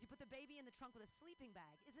you put the baby in the trunk with a sleeping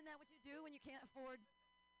bag. Isn't that what you do when you can't afford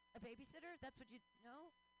a babysitter? That's what you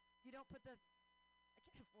know? You don't put the, I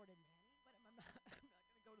can't afford a nanny, but I'm not going to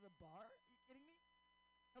go to the bar. Are you kidding me?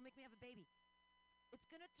 Don't make me have a baby. It's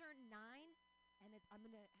going to turn 9, and I'm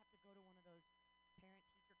going to have to go to one of those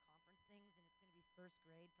parent-teacher conference things, and it's going to be first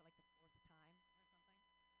grade for like the 4th time or something.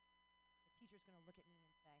 The teacher's going to look at me and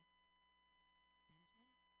say, Benjamin, your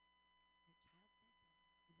child says that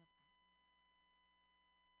you love alcohol.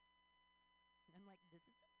 And I'm like, this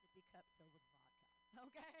is a sippy cup filled with vodka,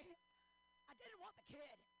 okay? I didn't want the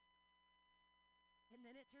kid. And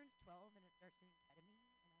then it turns 12, and it starts doing ketamine,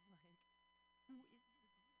 and I'm like, who is your dealer?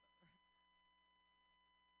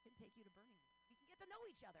 Can take you to Burning Man. We can get to know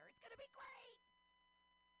each other. It's going to be great.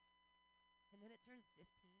 And then it turns 15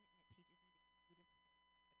 and it teaches me the cutest fictional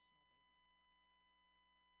baby.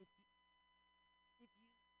 If you if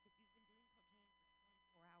you've been doing cocaine for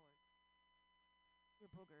 24 hours,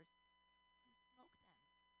 your boogers, you smoke them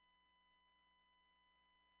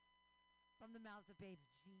from the mouths of babes.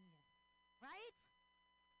 Genius, right?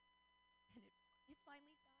 And it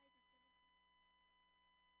finally dies at 17.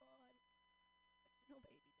 God, fictional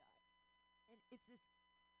baby dies, and it's this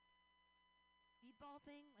speedball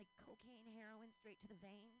thing, like cocaine, heroin, straight to the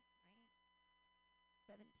vein, right?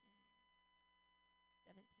 17.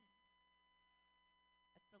 17.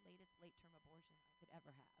 That's the latest late-term abortion I could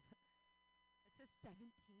ever have. It's a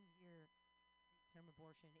 17-year late-term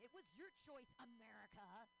abortion. It was your choice,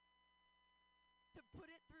 America, to put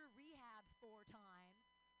it through rehab 4 times.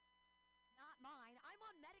 Not mine. I'm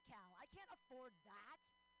on Medi-Cal. I can't afford that.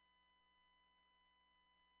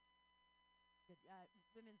 Good,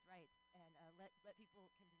 women's rights, and let people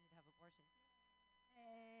continue to have abortions.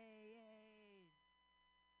 Yay, yay.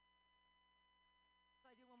 Should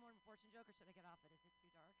I do one more abortion joke, or should I get off it? Is it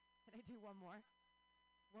too dark? Can I do one more?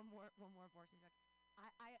 One more abortion joke.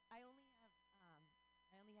 I only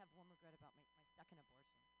have one regret about my second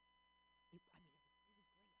abortion. It was great.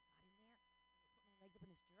 I got in there, and they put my legs up in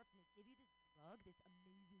the stirrups, and they give you this drug, this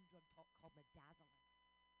amazing drug called midazolam.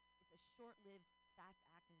 It's a short-lived,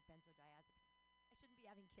 fast-acting benzodiazepine. I shouldn't be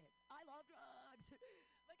having kids. I love drugs.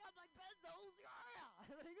 Like, I'm like, benzos, yeah.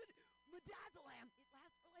 Midazolam. It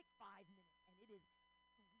lasts for like 5 minutes, and it is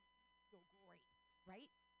sweet. So great,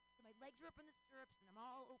 right? So my legs are up in the stirrups, and I'm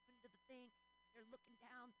all open to the thing. They're looking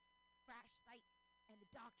down, crash site, and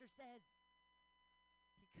the doctor says,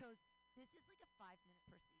 he goes, this is like a 5-minute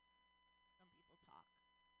procedure. Some people talk.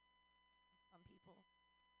 Some people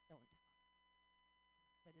don't talk.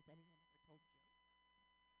 But has anyone ever told jokes?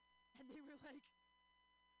 And they were like,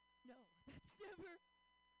 no, that's never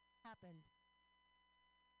happened.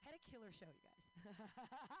 Had a killer show, you guys.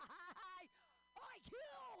 I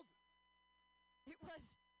killed!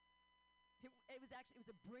 It was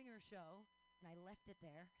a bringer show, and I left it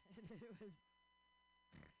there,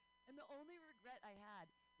 and the only regret I had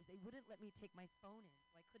is they wouldn't let me take my phone in,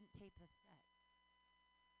 so I couldn't tape the set.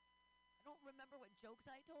 I don't remember what jokes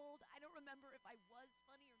I told. I don't remember if I was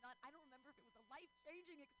funny or not. I don't remember if it was a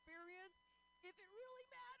life-changing experience, if it really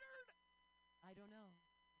mattered. I don't know,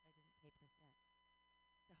 if I didn't tape the set.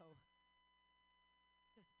 So,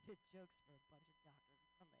 just did jokes for a bunch of doctors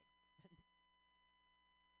with my legs open.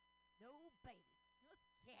 No babies, just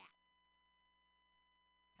cats.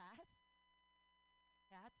 Cats?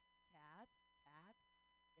 Cats, cats, cats.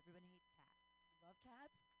 Everyone hates cats. You love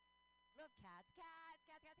cats? Love cats. Cats,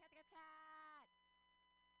 cats, cats, cats, cats, cats.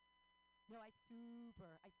 No, I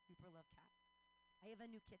super love cats. I have a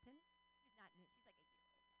new kitten. She's not new. She's like a year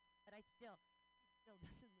old now. But she still doesn't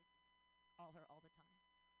listen. Call her all the time.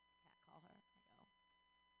 Cat, call her. I go,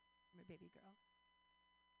 I'm your baby girl.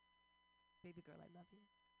 Baby girl, I love you.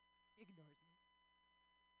 She ignores me.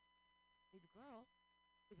 Baby girl,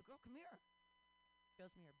 come here.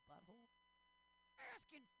 Shows me her butthole.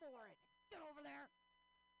 Asking for it. Get over there.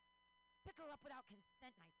 Pick her up without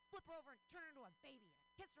consent, and I flip her over and turn her into a baby, and I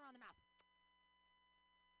kiss her on the mouth.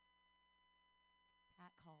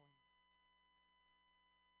 Cat calling.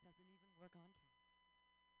 Doesn't even work on cats.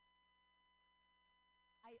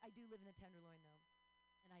 I do live in the Tenderloin, though,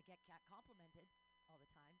 and I get cat complimented all the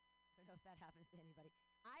time. I don't know if that happens to anybody.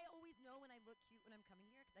 I always know when I look cute when I'm coming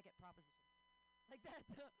here because I get propositions. Like, that's,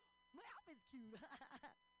 my outfit's cute.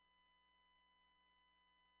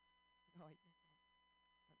 Oh, I think that.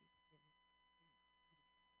 Let me forgive me.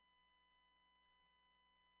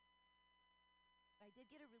 I did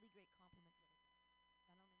get a really great compliment the other day. The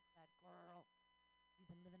gentleman said, girl, you've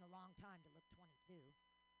been living a long time to look 22.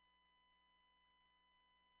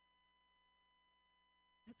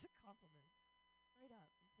 That's a compliment. Straight up.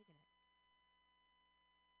 I'm taking it.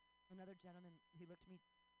 Another gentleman, he looked me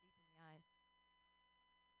deep in the eyes.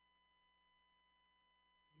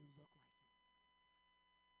 You look like you.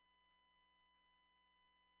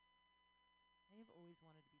 I have always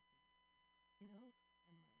wanted to be seen, you know,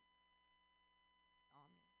 and like saw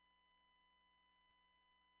me.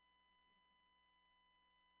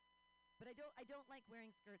 But I don't like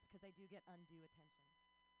wearing skirts because I do get undue attention.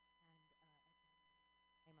 And a gentleman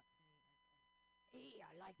came up to me and said, hey,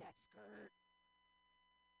 I like that skirt.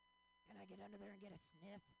 Can I get under there and get a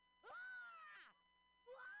sniff? Ah!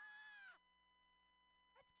 Ah!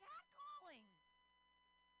 That's cat calling.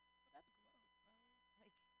 Well, that's gross, bro.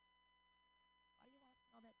 Like, why do you want to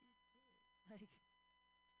smell that dude's jizz? Like, it's so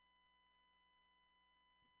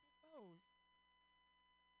gross.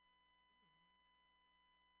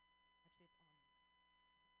 Actually, it's on me.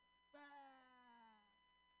 Ah!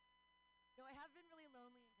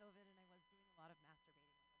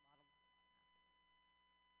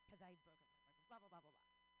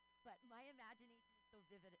 my imagination is so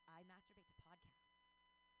vivid. I masturbate to podcasts.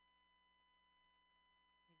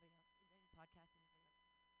 Anybody else? Is any podcast? Anybody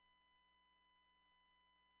else?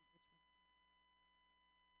 Which ones?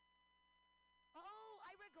 Oh,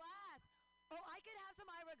 Ira Glass. Oh, I could have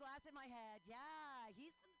some Ira Glass in my head. Yeah,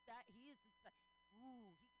 he's some set. He is some set.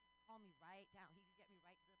 Ooh, he could just calm me right down. He could get me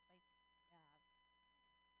right to the place. Yeah,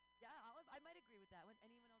 yeah. I might agree with that one.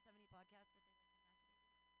 Anyone else have any podcasts that they like to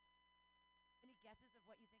masturbate to? Any guesses of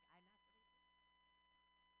what you think I masturbate to?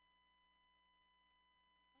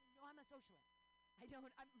 No, I'm a socialist. I don't.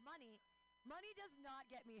 Money. Money does not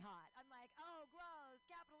get me hot. I'm like, oh, gross,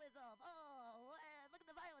 capitalism. Oh, look at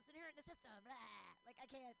the violence inherent in the system. Blah. Like I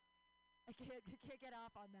can't get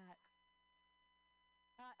off on that.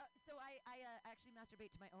 So I actually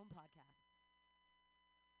masturbate to my own podcast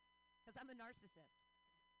because I'm a narcissist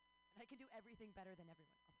and I can do everything better than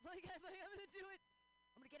everyone else. Like I'm gonna do it.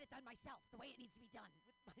 I'm gonna get it done myself, the way it needs to be done,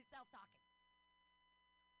 with myself talking.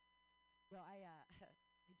 Well, I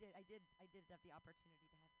did have the opportunity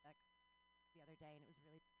to have sex the other day, and it was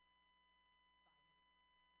really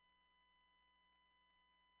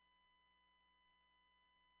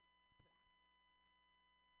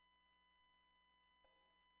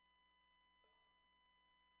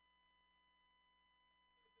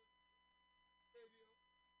Radio.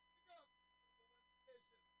 Pick up number one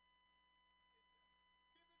station.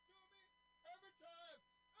 Give it to me every time.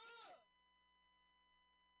 Ah!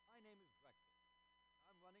 My name is Breakfast.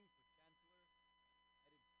 I'm running for Chancellor of the United States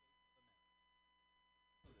of America.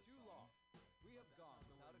 For too long, we have gone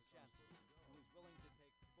without a chancellor who is willing to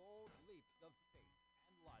take bold leaps of faith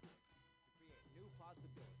and logic to create new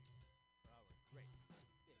possibilities for our great,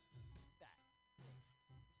 big, fat nation.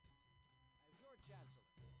 As your chancellor,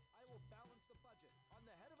 I will balance the budget on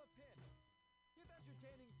the head of a pin, give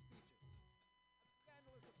entertaining speeches, have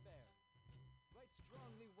scandalous affairs, write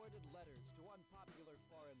strongly worded letters to unpopular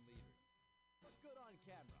foreign leaders, look good on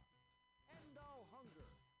camera, end all hunger,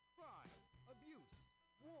 crime, abuse,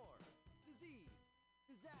 war, disease,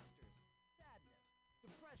 disasters, sadness,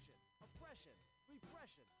 depression, oppression,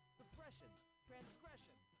 repression, suppression,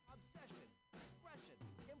 transgression, obsession, expression,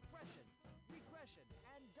 impression, regression,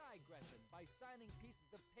 and digression by signing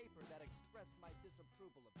pieces of paper that express my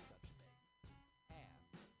disapproval of such things. And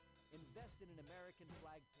invest in an American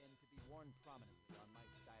flag pin to be worn prominently on my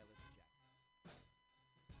stylish jackets.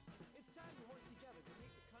 It's time to work together to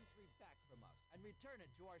take the country back from us and return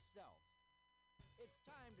it to ourselves. It's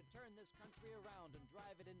time to turn this country around and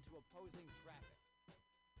drive it into opposing traffic.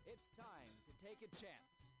 It's time to take a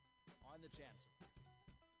chance on the Chancellor.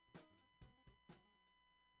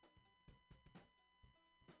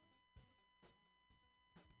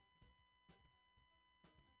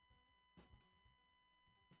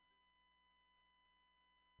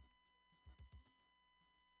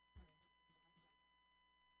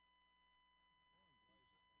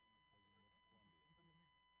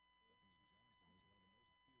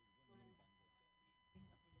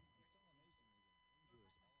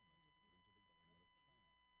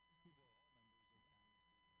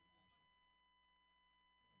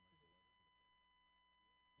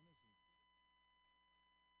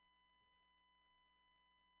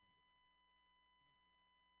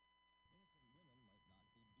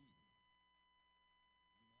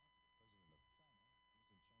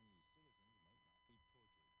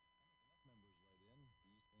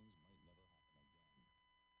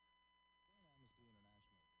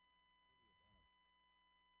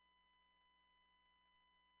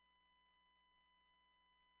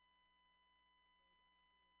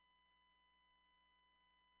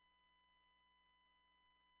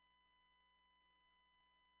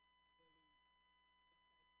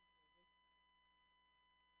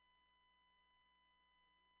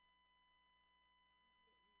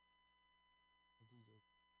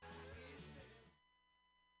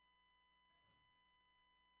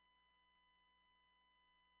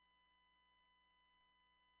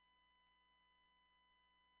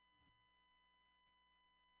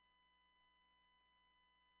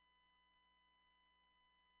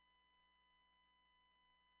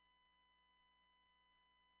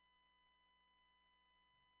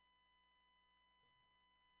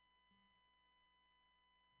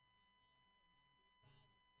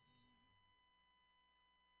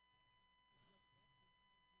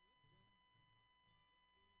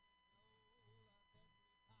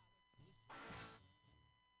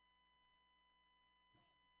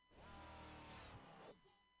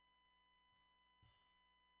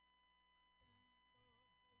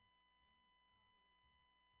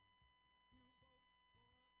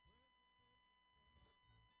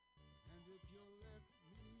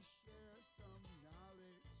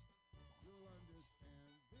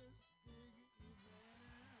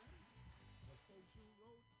 who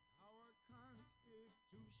wrote our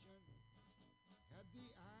Constitution had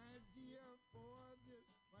the idea for this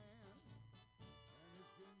plan, and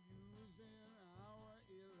it's been used in our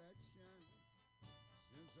election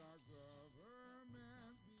since our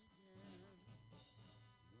government began.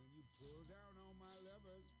 When you pull down on my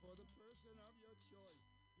levers for the person of your choice,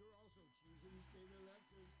 you're also choosing state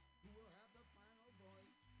electors who will have the final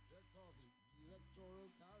voice. They're called the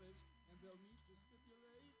Electoral College, and they'll need to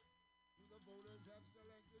stipulate who the voters have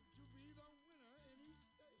selected to be the